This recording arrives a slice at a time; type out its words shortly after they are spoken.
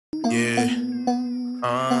Yeah.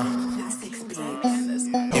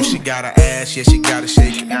 If she got an ass, yeah, she gotta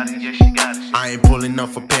shake it. I ain't pulling up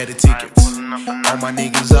for petty tickets. All my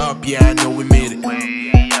niggas up, yeah, I know we made it.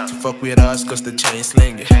 To fuck with us, cause the chain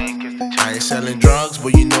slinging. I ain't selling drugs,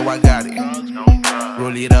 but you know I got it.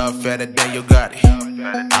 Roll it up fatter than you got it.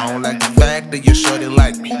 I don't like the fact that you're sure they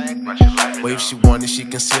like me. But if she want it, she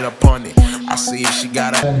can sit up on it. I see if she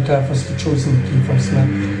got a...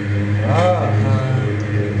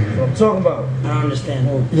 What I'm talking about. I don't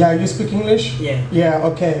understand. Yeah, you speak English? Yeah. Yeah,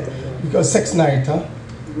 okay. Because 6IX9INE, huh?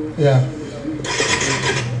 Yeah.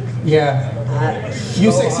 Yeah.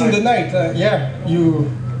 You 6IX9INE, yeah.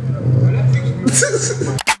 You...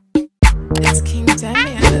 It's King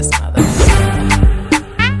Demi and this mother.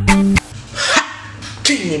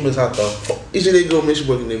 King members out the fuck. Is it go mission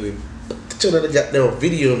working name? Turn on the goddamn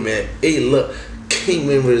video, man. Hey, look. King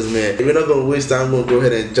members, man. We're not gonna waste time. I'm gonna go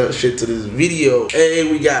ahead and jump straight to this video. Hey,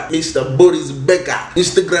 we got Mr. BORIS BECKER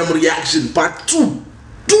Instagram reaction part 2.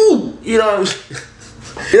 You know what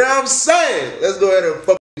I'm saying? Let's go ahead and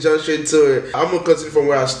fucking jump straight to it. I'm gonna continue from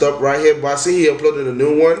where I stopped right here, but I see he uploaded a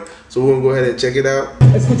new one, so we're gonna go ahead and check it out.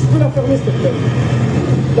 Est-ce que tu peux la fermer, s'il te plaît?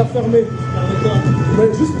 La fermer.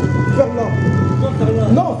 Mais juste ferme-la.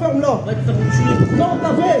 Non, ferme-la. Non,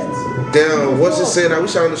 ta veste. Damn, what's it saying? I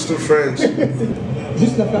wish I understood French.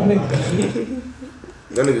 Juste la fermer.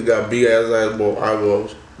 That nigga got big ass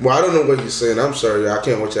eyeballs. Well, I don't know what he's saying. I'm sorry, I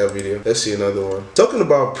can't watch that video. Let's see another one. Talking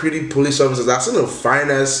about pretty police officers, I seen a fine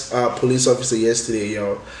ass police officer yesterday,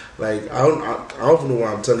 yo. Like, I don't know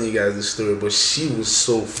why I'm telling you guys this story, but she was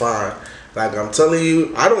so fine. Like, I'm telling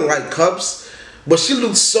you, I don't like cops, but she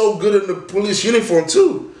looked so good in the police uniform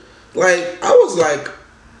too. Like, I was like,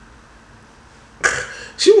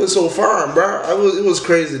 she was so fine, bro. It was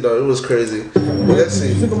crazy though. It was crazy. But let's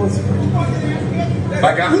see. Hey!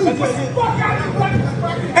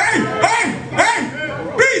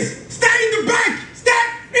 Please stay in the back! Stay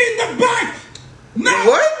in the back! No!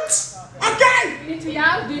 What? Okay! Do you need to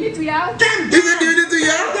yell? Do you need to yell? Calm Is it doing it to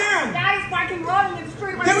y'all? down! Guys fucking rolling in the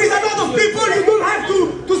street. There is a lot of people, you don't have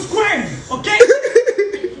to scream, okay?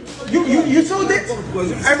 You saw that?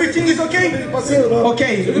 Everything is okay?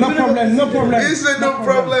 Okay, no problem, no problem. He said no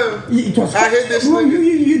problem. It was I hate this nigga.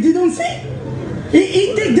 nigga. You didn't see?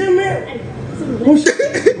 He take them man. Oh shit.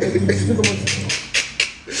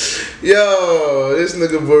 Yo, this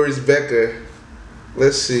nigga BORIS BECKER.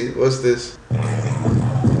 Let's see, what's this?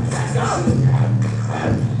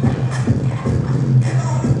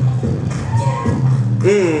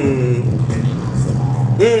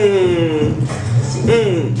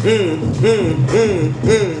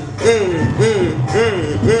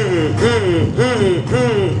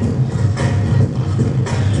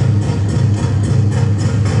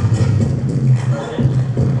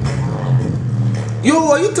 Yo,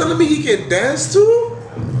 are you telling me he can dance too?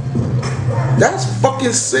 That's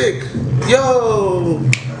fucking sick. Yo.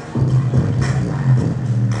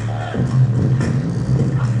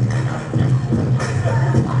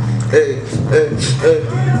 Hey.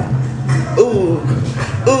 Ooh.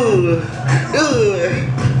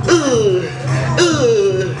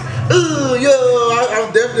 Yo,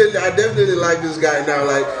 I definitely like this guy now.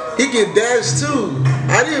 Like, he can dance too.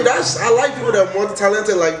 I like people that are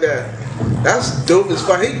multi-talented like that. That's dope as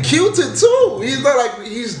fuck. He cute too. He's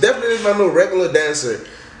definitely not no regular dancer.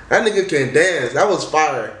 That nigga can dance. That was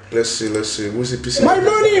fire. Let's see. Who's it? My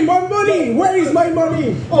money. Where is my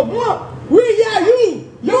money? Oh, what? Yeah, you.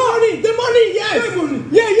 Your money, the money, yes.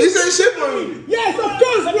 Yeah, you. He said shit money. Yes, of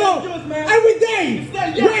course, bro. Every day.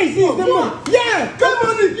 Raise is the money. Yeah, come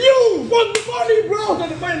on, you want the money, bro.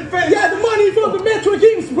 Yeah, the money from the Metro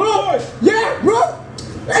Kings, bro. Yeah, bro.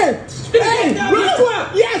 Hey, bro.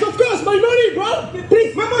 Yes, of course, my money, bro.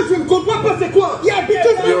 Please. Yeah,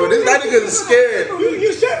 because yo, that nigga's scared.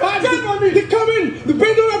 You should have the coming, the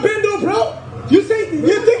bendo, bro. You say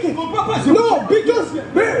you're thinking no, because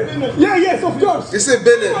yes, of course. He said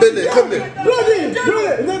Bennett, come here. Brother,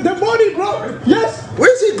 the money, bro. Yes.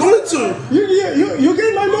 Where's he going to? You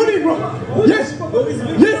get my money, bro. Yes.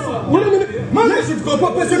 Yes. Wait a minute. Yes.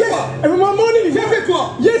 And my money.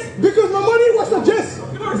 Yes, because my money was a yes.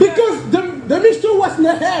 Because the mission was in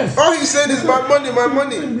the hands. All he said is my money.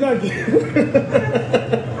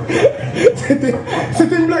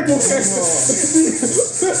 C'était une blague, mon frère.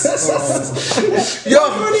 Yo,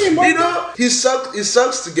 you know, it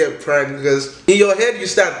sucks to get pranked because in your head you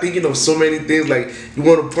start thinking of so many things. Like, you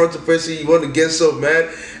want to punch a person, you want to get so mad,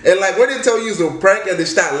 and like when they tell you it's a prank and they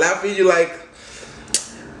start laughing, you're like,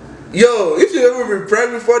 yo, if you ever been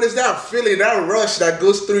pranked before, there's that feeling, that rush that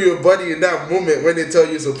goes through your body in that moment when they tell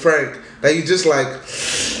you it's a prank. Like, you just like,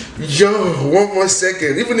 Yo, one more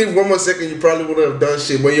second. Even if 1 more second, you probably wouldn't have done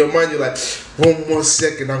shit. But in your mind, you're like, 1 more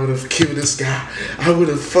second, I would have killed this guy. I would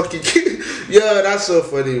have fucking killed. Yo, that's so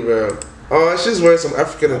funny, bro. Oh, she's wearing some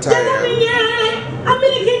African attire. I'm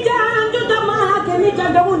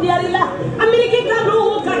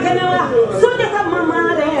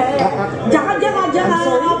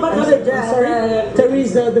sorry.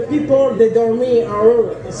 Teresa, the people, they don't me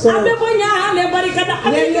are so. Yeah.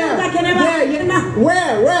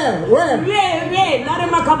 Where? What? Where?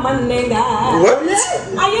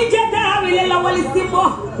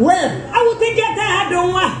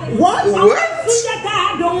 What? What?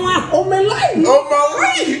 Oh my life! Oh my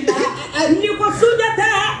life!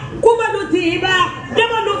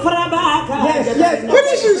 Yes. What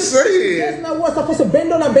did you say? Yes, now what's supposed to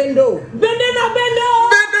bend on a bendo?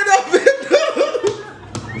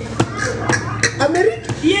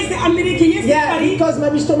 America? Yes, America, yes, yeah, because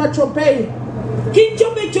my stomach chopping. Yeah.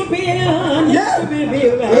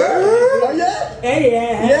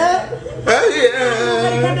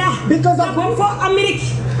 Because I go for America.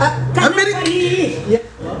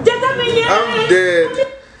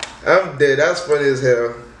 I'm dead. That's funny as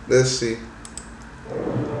hell. Let's see.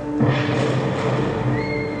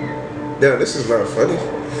 Damn, this is not funny.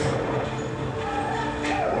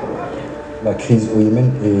 La crise au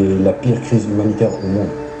Yémen est la pire crise humanitaire au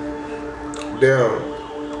monde. Damn.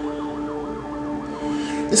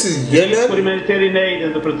 This is Yemen? For humanitarian aid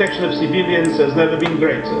and the protection of civilians has never been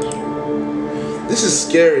greater. This is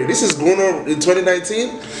scary. This is going on in 2019?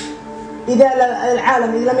 إذا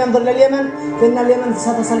العالم إذا لم ينظر لليمن فإن اليمن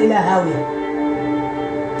ستصل إلى هاوية.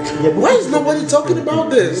 Why is nobody talking about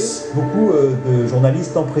this? Beaucoup de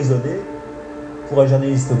journalistes emprisonnés. Pour un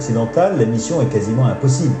journaliste occidental, la mission est quasiment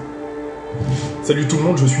impossible. Salut tout le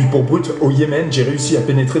monde, je suis pour Brut. Au Yémen, j'ai réussi à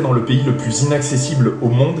pénétrer dans le pays le plus inaccessible au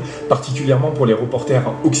monde, particulièrement pour les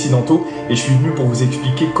reporters occidentaux, et je suis venu pour vous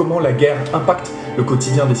expliquer comment la guerre impacte le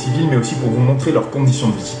quotidien des civils, mais aussi pour vous montrer leurs conditions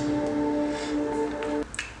de vie.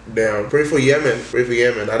 Damn, pray for Yemen. Pray for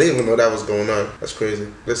Yemen. I didn't even know that was going on. That's crazy.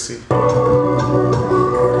 Let's see. Oh,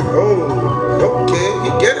 okay. He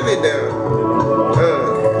getting it down.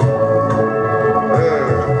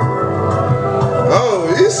 Oh,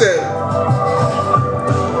 he said.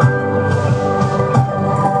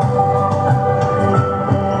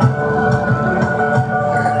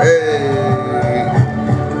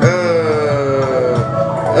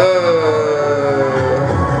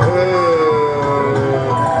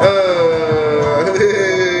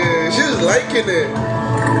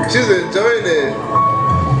 She's enjoying it.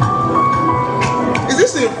 Is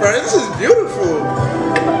this in France? This is beautiful.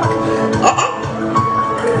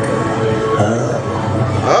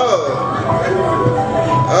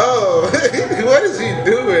 Oh. What is he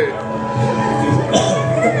doing?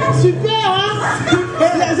 Super, hein?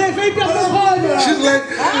 She's like,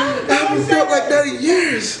 I haven't felt like that in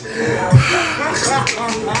years.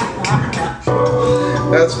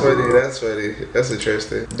 That's funny, that's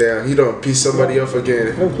interesting. Damn, he don't piss somebody off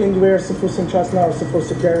again. Looking where supposed to trust now, supposed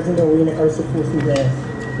to carry the way are supposed to go.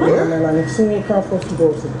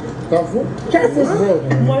 Carrefour, bro.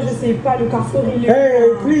 Moi je sais pas, le carrefour il est.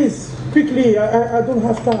 Hey, please, quickly, I don't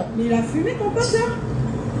have time. Mais il a fumé ton pote là.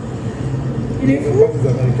 Il est fou.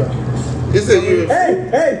 Is it you?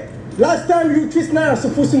 Hey, last time you twist now,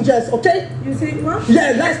 supposed to just, okay? You say what?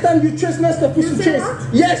 Yeah, last time you twist now, supposed to chase.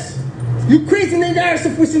 Yes. You crazy nigga,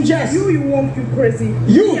 supposed to just. You want you crazy.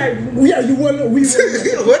 You want we.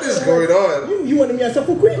 What is going on? You want me as a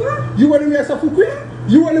fukui? You want me as a fukui?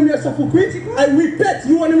 You want me as a fukui? I repeat,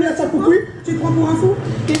 you want me as a fukui? Tu te prends pour un fou?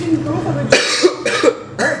 Kevin, comment ça va être?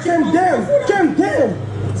 Calm down.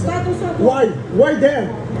 Why down?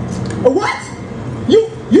 What? You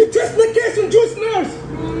twist the case and juice nurse.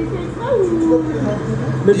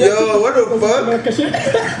 Yo, what the fuck?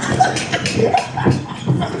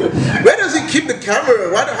 Where does he keep the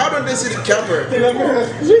camera? How don't they see the camera?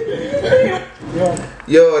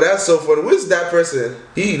 Yo, that's so funny. Who's that person?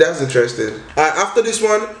 That's interesting. After this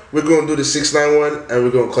one, we're gonna do the 6IX9INE and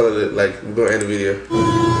we're gonna call it like we're gonna end the video.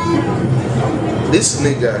 This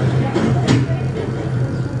nigga.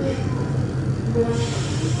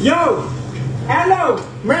 Yo, hello,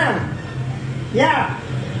 man. Yeah,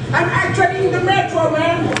 I'm actually in the metro,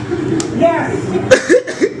 man. Yes.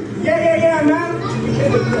 Yeah, man.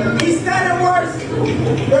 It's kind of worse.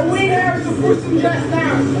 The winner is supposed to just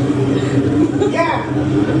now. Yeah.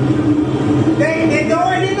 They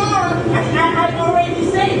already know. I already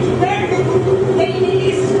said they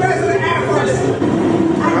need special efforts.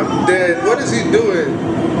 I'm dead. What is he doing?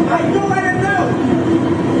 I don't want to know.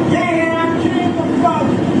 Yeah, I'm killing the flow.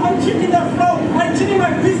 I'm killing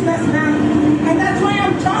my business, man. And that's why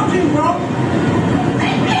I'm talking.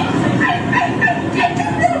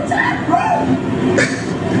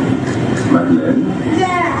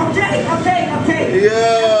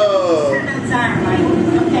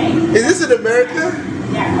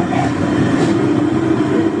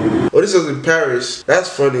 Oh, this was in Paris. That's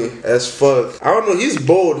funny as fuck. I don't know. He's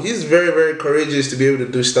bold. He's very, very courageous to be able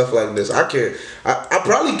to do stuff like this. I can't. I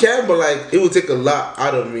probably can, but like, it would take a lot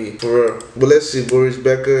out of me, for real. But let's see, Boris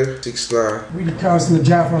Beckер, 6IX9INE. We the cars and the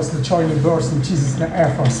Jaffers, the Charlie Burst and Jesus and the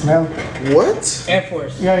Air Force, man. What? Air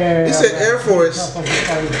Force. Yeah. He said Air Force.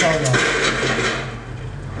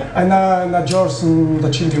 And the George and the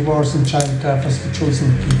Chili Wars and Charlie Caffers, the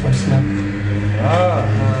chosen people, man.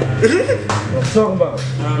 What you talking about? I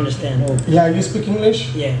don't understand. Yeah, you speak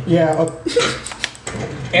English? Yeah. Yeah.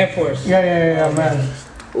 Air Force. Yeah, man.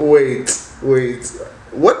 Wait.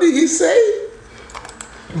 What did he say?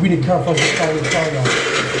 We the cars and the Charlie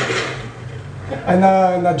And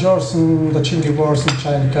the George and the Chili Wars and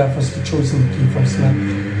Charlie Caffers, the chosen people, man.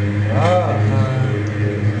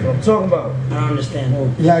 What you talking about? I don't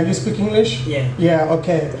understand. Yeah, you speak English? Yeah. Yeah,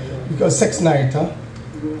 okay. Because 6IX9INE, huh?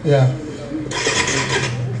 Yeah.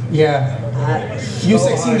 You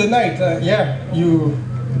 6 in the night, yeah. You.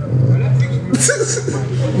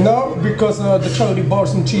 No, because the Charlie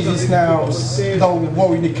bars and cheeses now don't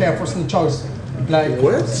worry the care for some choice. Like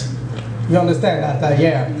what? You understand that?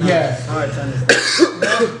 Yeah. Hard to understand.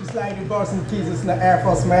 It's like the bars and cheeses in the Air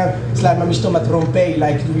Force, man. It's like my stomach rompe,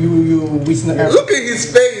 like you wish in the Air Force. Look at his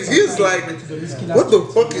face. He's like, what the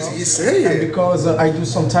fuck is he saying? And because I do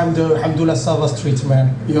sometimes the Alhamdulillah Sava Street,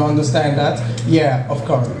 man. You understand that? Yeah, of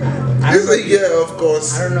course. He's like, yeah, of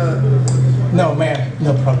course. I don't know. No, man,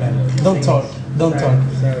 no problem. Don't talk.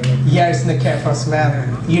 Yeah, it's the care first,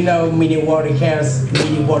 man. You know, mini water hairs,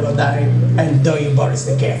 mini water die, and do you Boris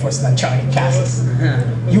the care first, not Charlie Castles.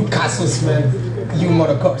 You castles, man. You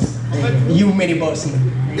mother course. You mini boss, man.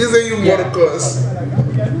 He said you mother course.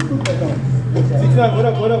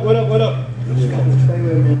 6IX9INE, what up?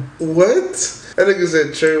 What? That nigga said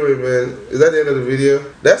Treyway, man. Is that the end of the video?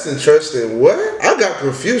 That's interesting. What? I got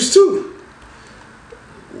confused too.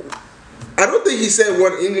 I don't think he said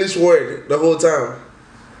one English word the whole time.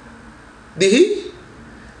 Did he?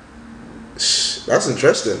 That's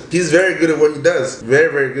interesting. He's very good at what he does. Very,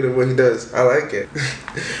 very good at what he does. I like it.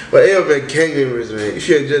 But hey, man, gang members, man. If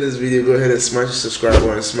you enjoyed this video, go ahead and smash the subscribe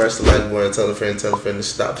button, smash the like button, tell a friend to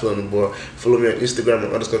stop playing the ball. Follow me on Instagram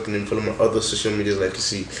and _, follow my other social medias like you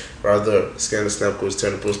see. Rather, scan the snap codes,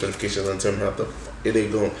 turn the post notifications on, tell me how the it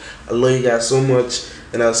ain't going. I love you guys so much,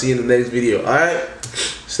 and I'll see you in the next video. Alright?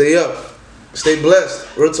 Stay up. Stay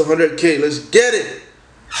blessed. Road to 100K. Let's get it.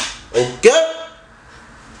 Okay?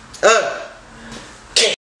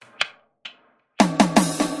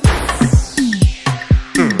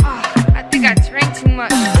 I think I drank too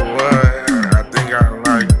much. What? I think I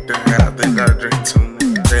like that. I think I drink too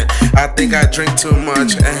much. I think I drink too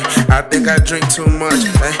much. I think I drink too much.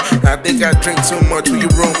 I think I drink too much. Will you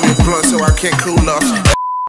roll me a blunt so I can't cool off?